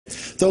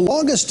The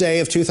longest day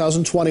of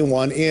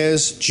 2021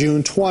 is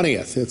June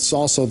 20th. It's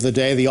also the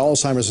day the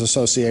Alzheimer's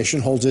Association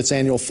holds its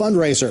annual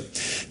fundraiser.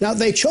 Now,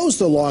 they chose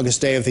the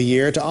longest day of the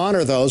year to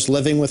honor those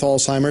living with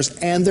Alzheimer's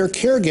and their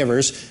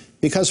caregivers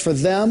because for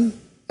them,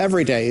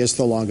 every day is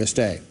the longest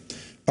day.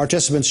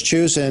 Participants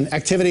choose an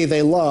activity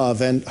they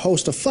love and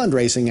host a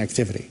fundraising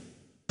activity.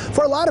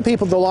 For a lot of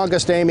people, the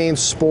longest day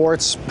means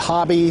sports,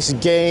 hobbies,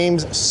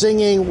 games,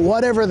 singing,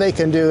 whatever they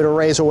can do to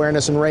raise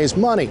awareness and raise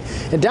money.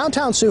 In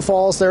downtown Sioux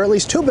Falls, there are at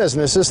least two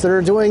businesses that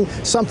are doing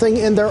something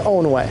in their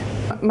own way.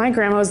 My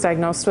grandma was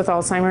diagnosed with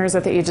Alzheimer's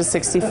at the age of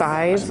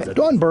 65.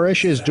 Dawn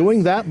Burrish is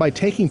doing that by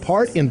taking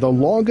part in the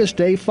longest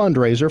day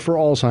fundraiser for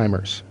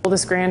Alzheimer's.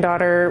 Oldest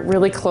granddaughter,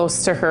 really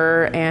close to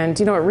her, and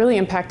it really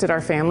impacted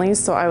our families,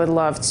 so I would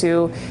love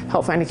to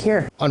help find a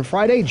cure. On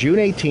Friday, June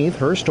 18th,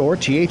 her store,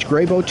 T.H.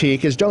 Gray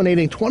Boutique, is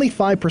donating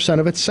 25%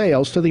 of its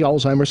sales to the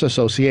Alzheimer's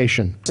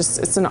Association.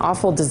 It's an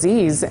awful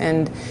disease,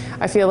 and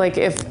I feel like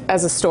if,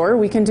 as a store,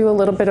 we can do a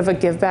little bit of a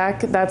give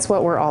back, that's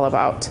what we're all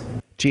about.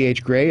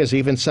 T.H. Gray has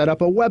even set up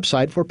a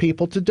website for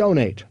people to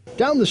donate.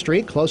 Down the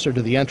street, closer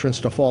to the entrance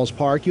to Falls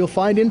Park, you'll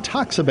find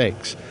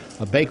Intoxibakes,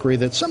 a bakery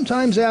that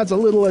sometimes adds a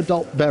little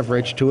adult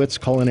beverage to its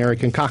culinary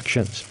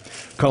concoctions.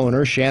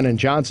 Co-owner Shannon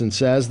Johnson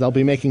says they'll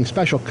be making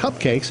special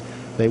cupcakes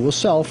they will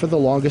sell for the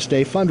longest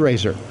day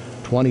fundraiser.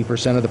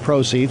 20% of the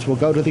proceeds will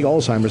go to the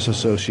Alzheimer's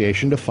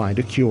Association to find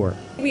a cure.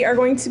 We are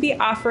going to be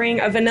offering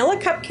a vanilla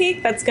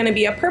cupcake that's going to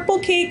be a purple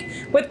cake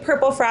with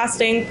purple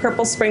frosting,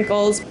 purple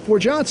sprinkles. For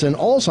Johnson,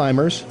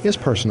 Alzheimer's is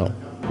personal.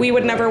 We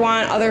would never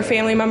want other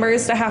family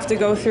members to have to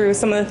go through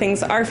some of the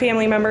things our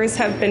family members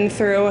have been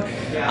through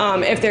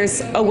if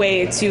there's a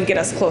way to get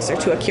us closer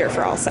to a cure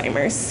for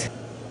Alzheimer's.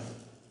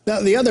 Now,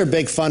 the other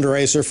big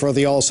fundraiser for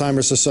the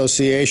Alzheimer's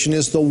Association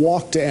is the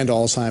Walk to End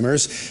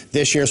Alzheimer's.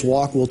 This year's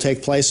walk will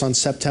take place on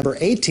September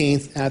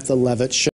 18th at the Levitt Show.